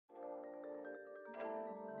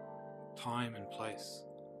time and place.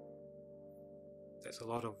 That's a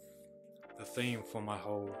lot of the theme for my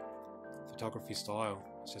whole photography style.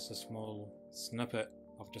 It's just a small snippet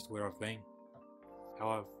of just where I've been. How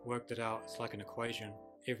I've worked it out, it's like an equation.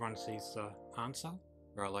 Everyone sees the answer,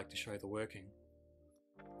 where I like to show the working.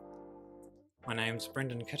 My name's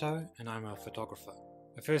Brandan Kitto and I'm a photographer.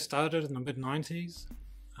 I first started in the mid-90s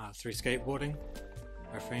through skateboarding.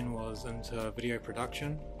 My friend was into video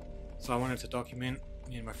production, so I wanted to document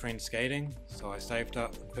me and my friend skating, so I saved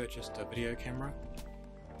up and purchased a video camera.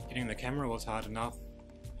 Getting the camera was hard enough,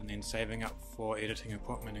 and then saving up for editing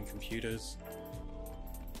equipment and computers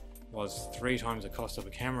was 3 times the cost of a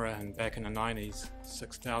camera, and back in the 90s,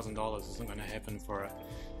 $6,000 isn't going to happen for a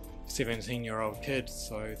 17-year-old kid,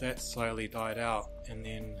 so that slowly died out, and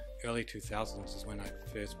then early 2000s is when I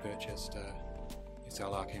first purchased a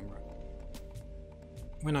SLR camera.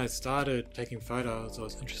 When I started taking photos, I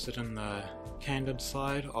was interested in the candid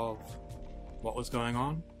side of what was going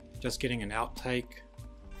on, just getting an outtake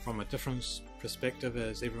from a different perspective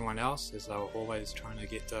as everyone else, as they were always trying to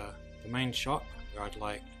get the main shot, where I'd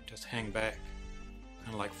like just hang back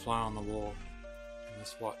and like fly on the wall and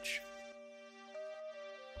just watch.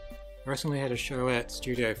 I recently had a show at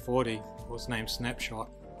Studio 40, it was named Snapshot.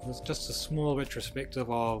 It was just a small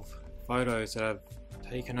retrospective of photos that I've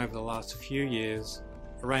taken over the last few years,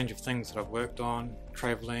 a range of things that I've worked on,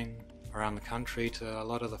 travelling around the country to a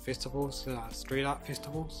lot of the festivals, street art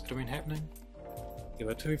festivals that have been happening. There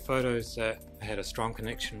were 2 photos that I had a strong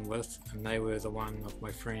connection with, and they were the one of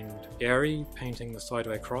my friend Gary painting the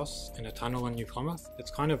sideway cross in a tunnel in New Plymouth.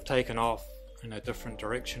 It's kind of taken off in a different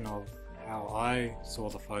direction of how I saw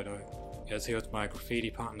the photo, as he was my graffiti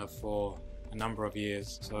partner for a number of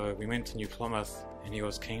years. So we went to New Plymouth and he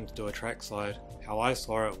was keen to do a trackside. How I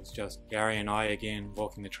saw it was just Gary and I again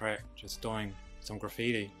walking the track, just doing some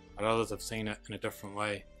graffiti, but others have seen it in a different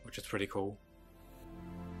way, which is pretty cool.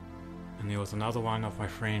 And there was another one of my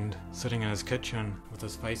friend sitting in his kitchen with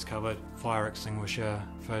his face covered, fire extinguisher,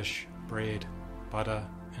 fish, bread, butter,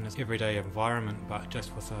 in his everyday environment, but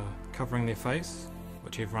just with a covering their face,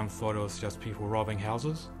 which everyone thought it was just people robbing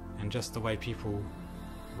houses. And just the way people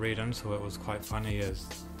read into it was quite funny, as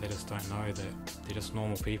they just don't know that they're just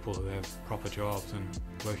normal people who have proper jobs and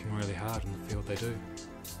working really hard in the field they do.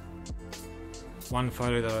 One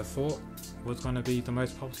photo that I thought was going to be the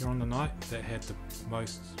most popular on the night, that had the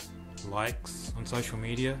most likes on social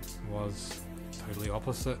media, was totally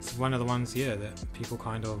opposite. It's one of the ones, that people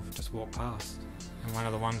kind of just walk past. And one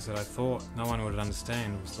of the ones that I thought no one would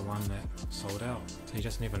understand was the one that sold out. So you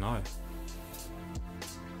just never know.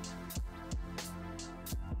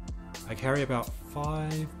 I carry about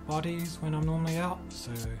 5 bodies when I'm normally out.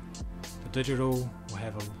 So the digital will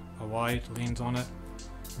have a wide lens on it.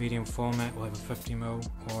 Medium format will have a 50mm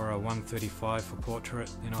or a 135 for portrait.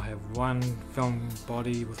 Then I'll have one film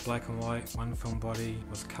body with black and white, one film body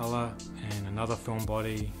with colour, and another film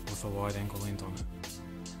body with a wide angle lens on it.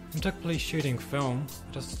 I'm typically shooting film,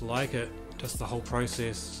 I just like it, just the whole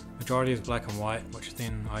process. Majority is black and white, which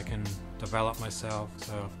then I can develop myself,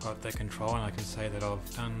 so I've got that control and I can say that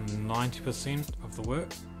I've done 90% of the work.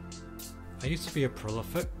 I used to be a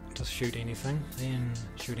prolific, just shoot anything, then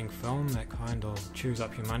shooting film, that kind of chews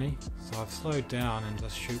up your money. So I've slowed down and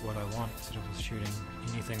just shoot what I want instead of just shooting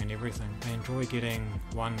anything and everything. I enjoy getting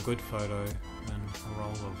one good photo than a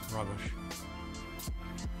roll of rubbish.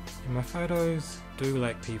 And my photos do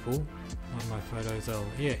lack people. A lot of my photos are,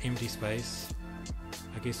 empty space,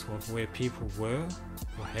 I guess, of where people were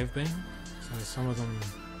or have been. So some of them,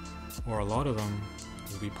 or a lot of them,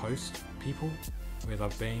 will be post people, where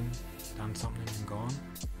they've been, done something and gone.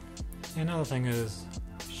 Another thing is,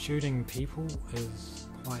 shooting people is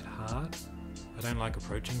quite hard. I don't like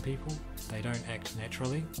approaching people. They don't act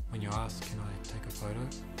naturally. When you ask, can I take a photo?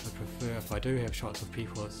 I prefer, if I do have shots of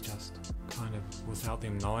people, it's just kind of without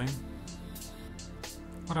them knowing.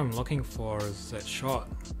 What I'm looking for is that shot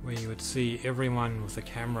where you would see everyone with the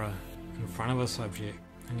camera in front of a subject,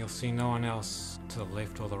 and you'll see no one else to the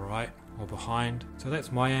left or the right or behind. So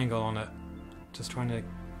that's my angle on it, just trying to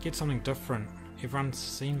get something different. Everyone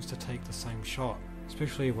seems to take the same shot,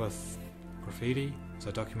 especially with graffiti, so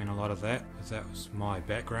I document a lot of that, as that was my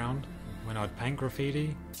background. When I'd paint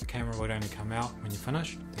graffiti, the camera would only come out when you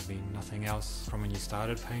finished. There'd be nothing else from when you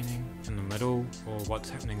started painting, in the middle, or what's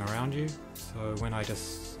happening around you. So when I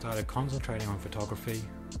just started concentrating on photography,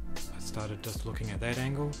 I started just looking at that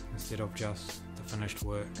angle instead of just the finished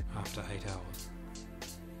work after 8 hours.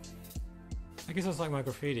 I guess it's like my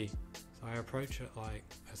graffiti, so I approach it like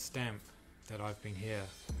a stamp that I've been here,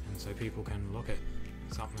 and so people can look at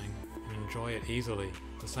something and enjoy it easily.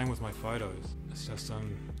 The same with my photos. It's just a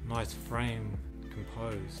nice frame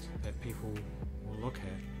composed that people will look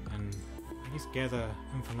at and I guess gather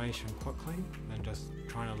information quickly than just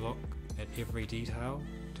trying to look at every detail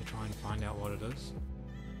to try and find out what it is.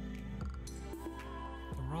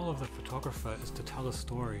 The role of the photographer is to tell a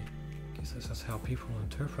story. I guess this is how people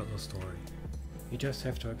interpret the story. You just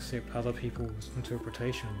have to accept other people's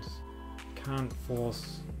interpretations. You can't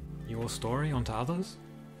force your story onto others.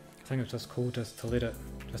 I think it's just cool just to let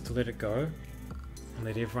it go and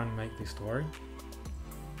let everyone make their story.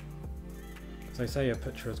 Because they say a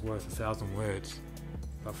picture is worth 1,000 words,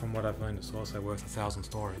 but from what I've learned it's also worth 1,000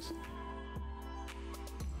 stories.